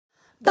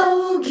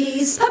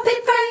Bogie's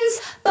Puppet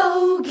Friends,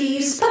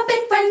 Bogie's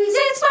Puppet Friends,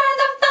 it's where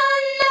the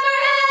fun never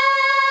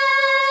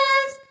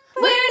ends.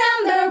 We're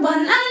number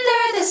one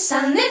under the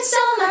sun, it's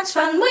so much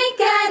fun, we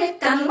get it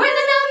done. We're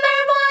the number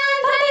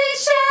one puppet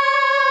show,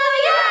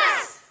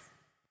 yes!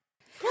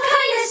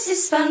 Kindness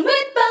is fun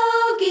with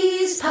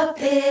Bogie's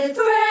Puppet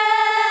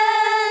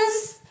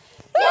Friends.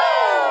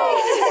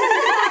 Yay!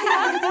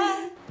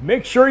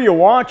 Make sure you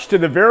watch to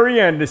the very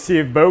end to see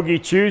if Bogie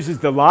chooses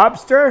the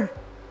lobster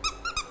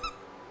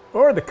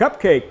or the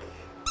cupcake.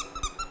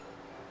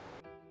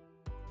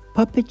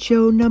 Puppet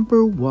show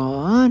number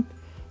 1.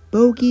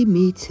 Bogie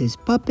meets his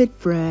puppet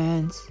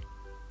friends.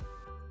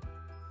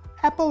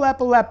 Apple,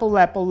 apple, apple,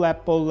 apple,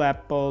 apple,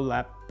 apple,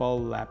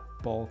 apple,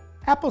 apple.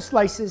 Apple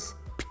slices.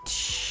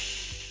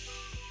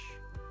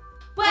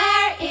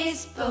 Where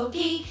is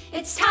Bogie?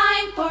 It's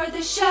time for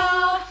the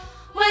show.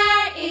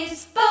 Where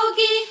is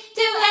Bogie?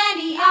 Do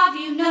any of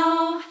you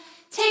know?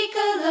 Take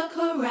a look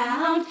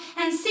around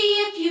and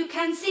see if you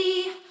can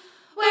see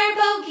where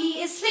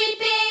Bogie is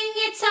sleeping.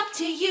 It's up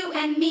to you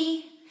and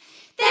me.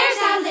 There's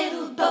our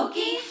little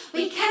Bogie.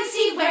 We can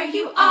see where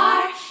you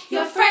are.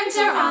 Your friends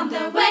are on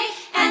their way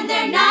and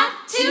they're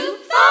not too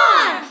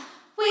far.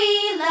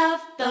 We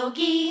love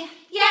Bogie.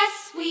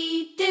 Yes,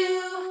 we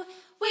do.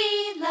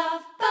 We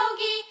love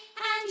Bogie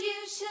and you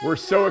should. We're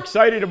so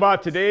excited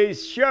about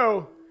today's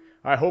show.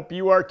 I hope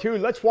you are too.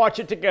 Let's watch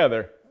it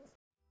together.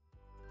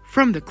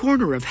 From the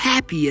corner of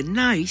happy and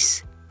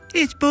nice,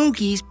 it's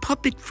Bogie's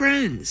puppet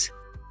friends.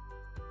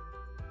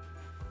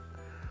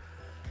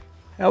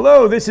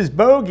 Hello, this is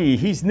Bogie.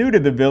 He's new to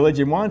the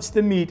village and wants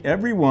to meet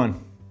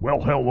everyone.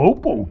 Well, hello,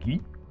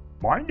 Bogie.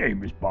 My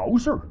name is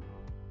Bowser.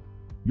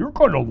 You're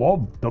gonna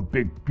love the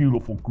big,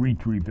 beautiful Green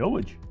Tree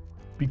Village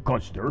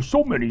because there's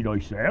so many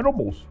nice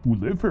animals who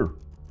live here.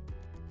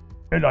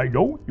 And I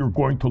know you're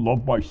going to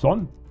love my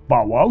son,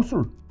 Bow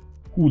Wowser,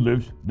 who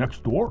lives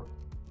next door.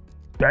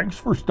 Thanks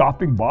for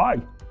stopping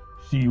by.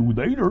 See you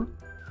later.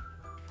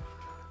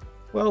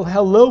 Well,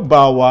 hello,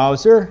 Bow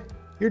Wowser.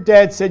 Your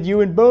dad said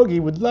you and Bogie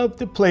would love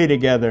to play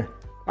together.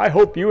 I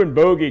hope you and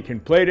Bogie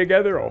can play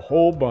together a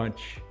whole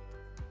bunch.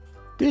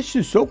 This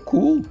is so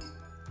cool.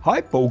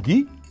 Hi,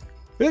 Bogie.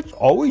 It's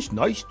always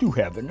nice to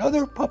have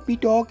another puppy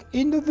dog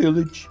in the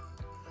village.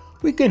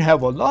 We can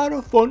have a lot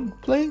of fun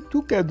playing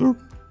together.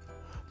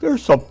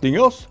 There's something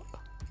else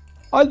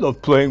I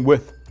love playing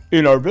with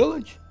in our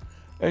village,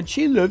 and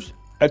she lives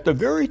at the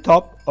very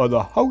top of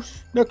the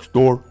house next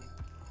door.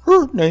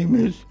 Her name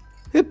is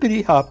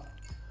Hippity Hop.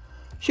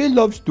 She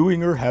loves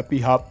doing her happy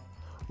hop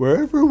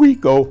wherever we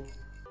go.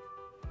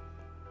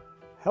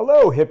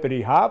 Hello,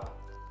 Hippity Hop.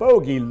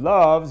 Bogie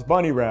loves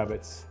bunny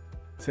rabbits.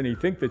 And you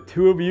think the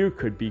two of you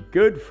could be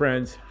good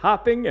friends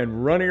hopping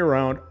and running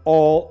around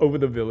all over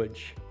the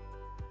village.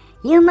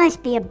 You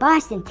must be a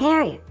Boston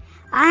Terrier.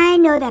 I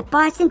know that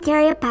Boston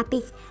Terrier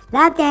puppies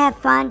love to have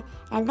fun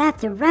and love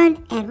to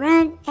run and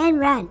run and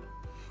run.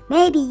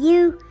 Maybe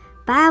you,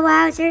 Bow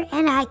Wowser,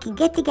 and I can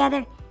get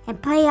together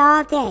and play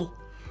all day.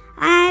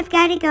 I've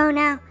got to go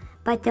now,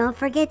 but don't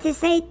forget to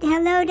say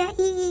hello to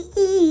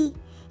E.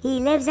 He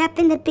lives up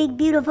in the big,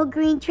 beautiful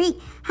green tree.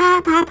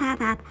 Hop, hop, hop,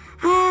 hop,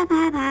 hop,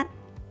 hop, hop.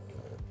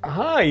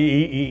 Hi,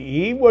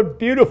 E. What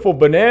beautiful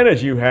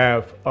bananas you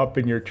have up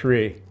in your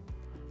tree.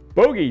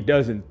 Bogie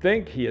doesn't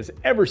think he has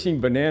ever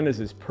seen bananas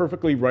as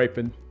perfectly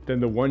ripened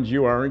than the ones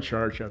you are in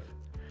charge of.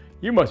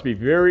 You must be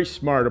very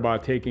smart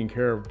about taking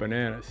care of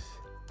bananas.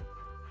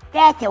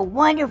 That's a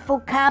wonderful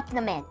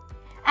compliment.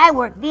 I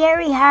work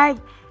very hard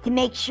to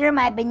make sure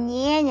my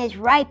bananas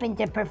ripen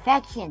to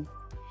perfection.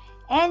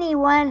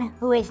 Anyone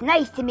who is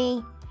nice to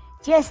me,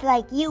 just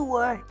like you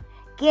were,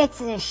 gets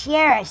to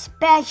share a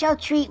special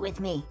treat with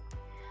me.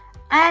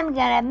 I'm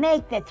gonna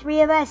make the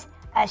three of us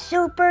a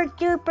super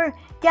duper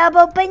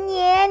double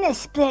banana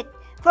split,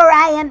 for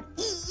I am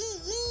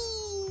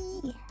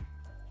E.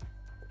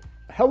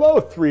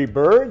 Hello, three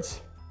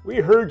birds. We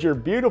heard your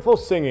beautiful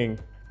singing.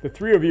 The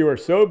three of you are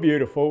so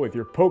beautiful with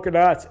your polka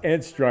dots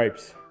and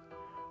stripes.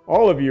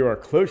 All of you are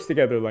close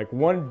together like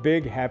one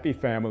big happy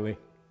family.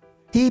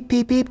 Peep,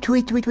 peep, peep,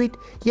 tweet, tweet, tweet.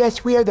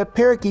 Yes, we are the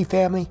Parakeet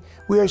family.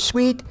 We are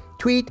Sweet,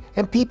 Tweet,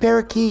 and Pete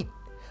Parakeet.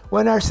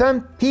 When our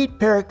son Pete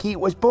Parakeet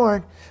was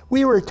born,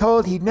 we were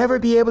told he'd never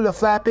be able to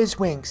flap his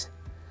wings.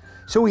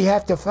 So we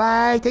have to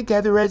fly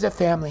together as a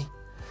family.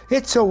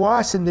 It's so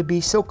awesome to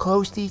be so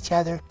close to each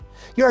other.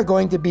 You are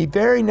going to be a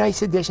very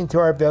nice addition to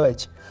our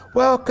village.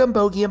 Welcome,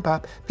 Bogie and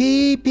Pop.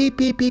 Peep, peep,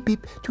 peep, peep,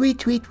 peep, tweet,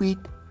 tweet, tweet.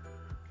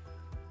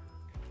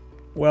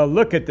 Well,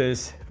 look at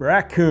this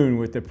raccoon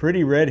with the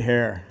pretty red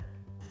hair.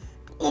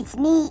 It's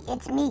me,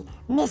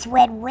 Miss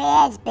Red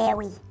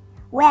Raspberry.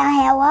 Well,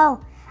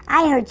 hello.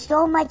 I heard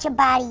so much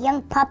about a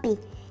young puppy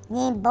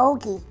named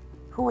Bogie,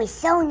 who is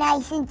so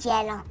nice and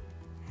gentle.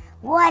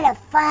 What a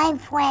fine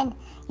friend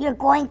you're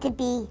going to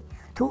be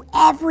to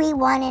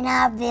everyone in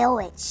our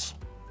village.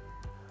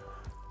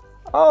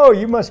 Oh,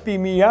 you must be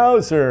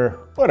Meowser.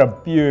 What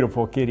a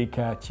beautiful kitty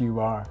cat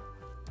you are.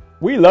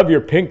 We love your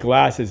pink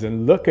glasses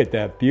and look at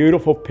that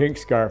beautiful pink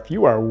scarf.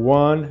 You are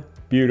one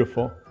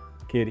beautiful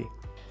kitty.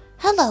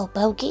 Hello,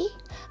 Bogie.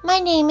 My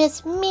name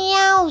is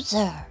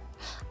Meowser.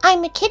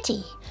 I'm a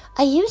kitty.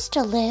 I used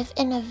to live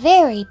in a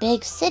very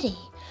big city,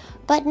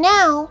 but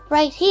now,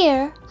 right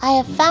here, I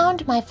have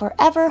found my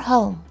forever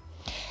home.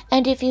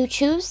 And if you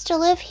choose to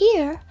live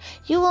here,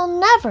 you will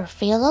never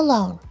feel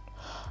alone.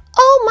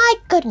 Oh my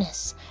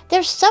goodness,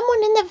 there's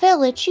someone in the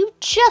village you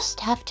just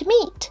have to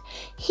meet.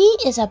 He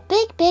is a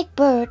big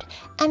bird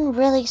and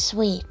really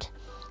sweet.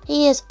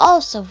 He is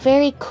also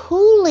very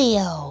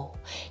coolio.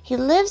 He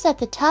lives at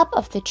the top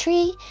of the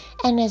tree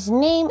and his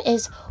name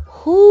is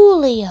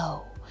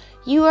Julio.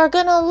 You are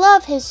gonna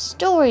love his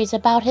stories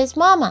about his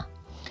mama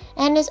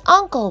and his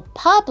uncle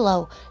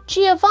Pablo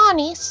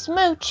Giovanni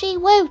Smoochy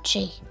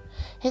Woochy.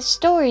 His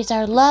stories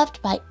are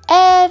loved by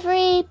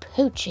every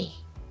poochie.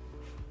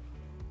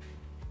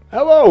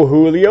 Hello,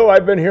 Julio.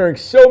 I've been hearing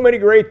so many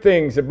great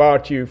things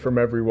about you from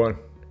everyone.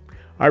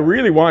 I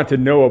really want to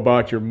know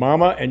about your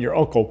mama and your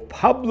uncle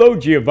Pablo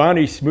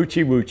Giovanni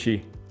Smoochy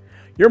Woochy.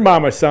 Your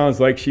mama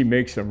sounds like she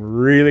makes some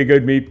really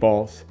good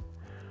meatballs.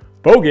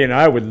 Bogie and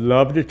I would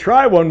love to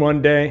try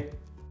one day.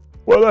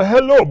 Well,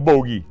 hello,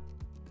 Bogie.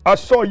 I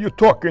saw you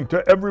talking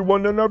to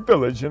everyone in our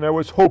village, and I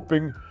was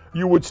hoping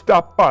you would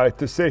stop by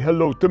to say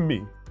hello to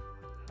me.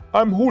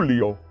 I'm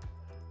Julio.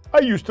 I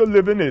used to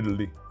live in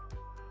Italy.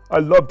 I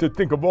love to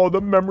think of all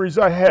the memories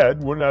I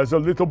had when I was a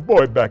little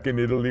boy back in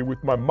Italy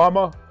with my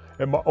mama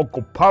and my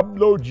uncle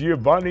Pablo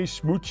Giovanni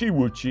Smoochy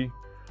Woochy,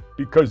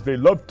 because they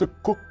loved to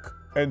cook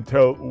and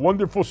tell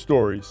wonderful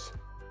stories.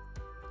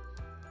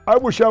 I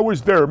wish I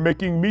was there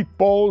making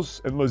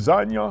meatballs and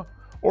lasagna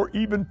or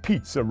even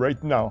pizza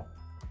right now,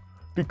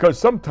 because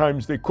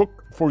sometimes they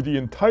cook for the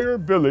entire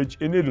village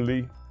in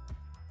Italy.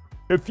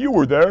 If you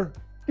were there,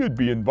 you'd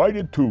be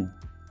invited too.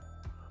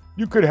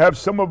 You could have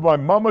some of my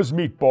mama's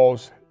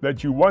meatballs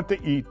that you want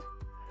to eat,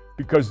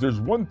 because there's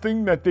one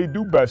thing that they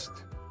do best,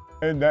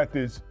 and that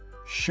is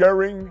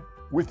sharing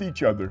with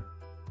each other.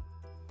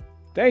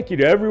 Thank you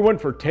to everyone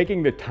for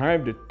taking the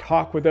time to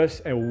talk with us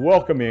and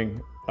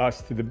welcoming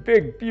us to the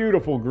big,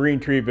 beautiful Green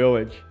Tree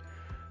Village.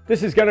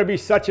 This is going to be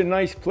such a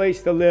nice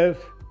place to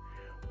live.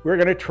 We're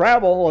going to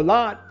travel a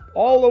lot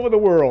all over the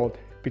world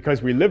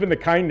because we live in the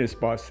kindness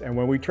bus, and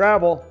when we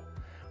travel,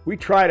 we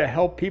try to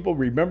help people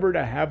remember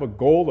to have a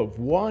goal of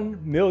 1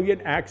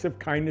 million acts of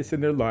kindness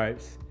in their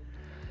lives.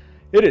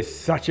 It is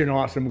such an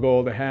awesome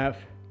goal to have.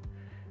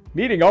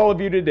 Meeting all of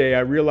you today,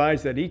 I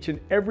realize that each and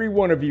every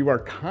one of you are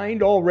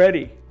kind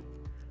already.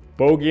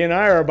 Bogie and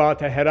I are about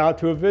to head out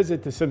to a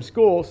visit to some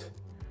schools.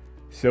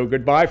 So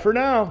goodbye for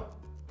now.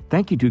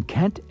 Thank you to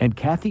Kent and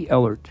Kathy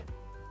Ellert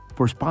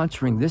for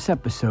sponsoring this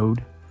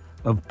episode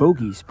of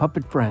Bogie's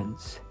Puppet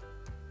Friends,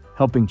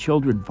 helping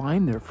children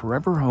find their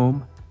forever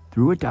home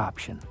through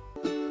adoption.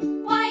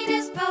 Why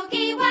does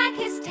Bogie wag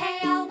his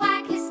tail,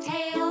 wag his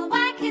tail,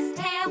 wag his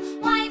tail?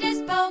 Why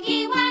does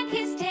Bogie wag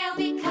his tail?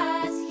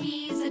 Because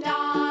he's a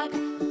dog.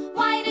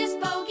 Why does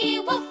Bogie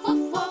woof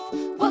woof woof,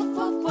 woof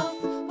woof woof,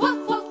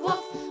 woof woof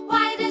woof?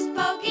 Why does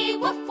Bogie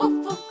woof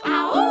woof woof?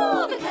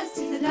 Ow! Because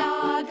he's a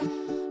dog.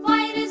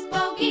 Why does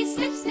Bogie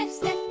sniff sniff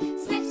sniff,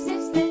 sniff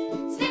sniff sniff,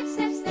 sniff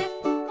sniff sniff?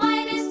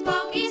 Why does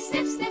Bogie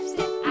sniff sniff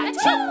sniff?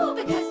 Achoo!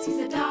 Because he's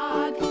a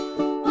dog.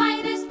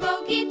 Why does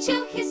Bogie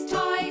chew his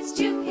toys,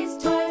 chew his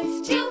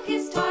toys, chew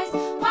his toys?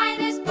 Why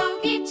does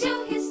Bogie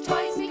chew his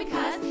toys?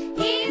 Because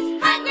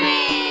he's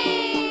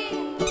hungry!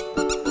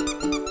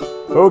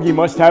 Bogie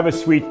must have a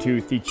sweet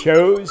tooth. He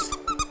chose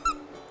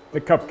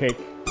the cupcake.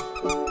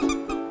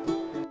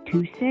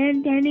 To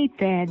send any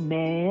fan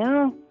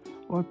mail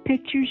or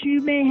pictures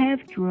you may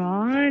have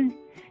drawn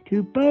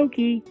to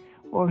Bogie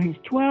or his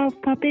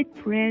 12 puppet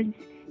friends,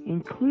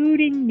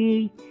 including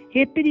me,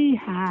 Hippity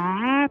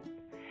Hop,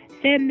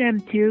 send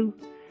them to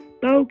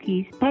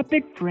Bogie's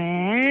Puppet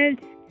Friends,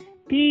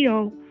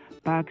 P.O.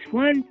 Box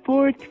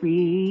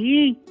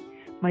 143,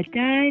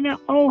 Medina,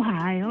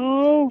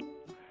 Ohio,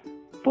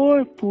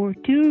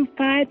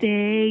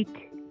 44258.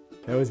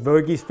 That was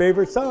Bogie's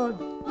favorite song.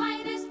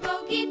 Why does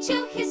Bogie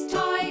chew his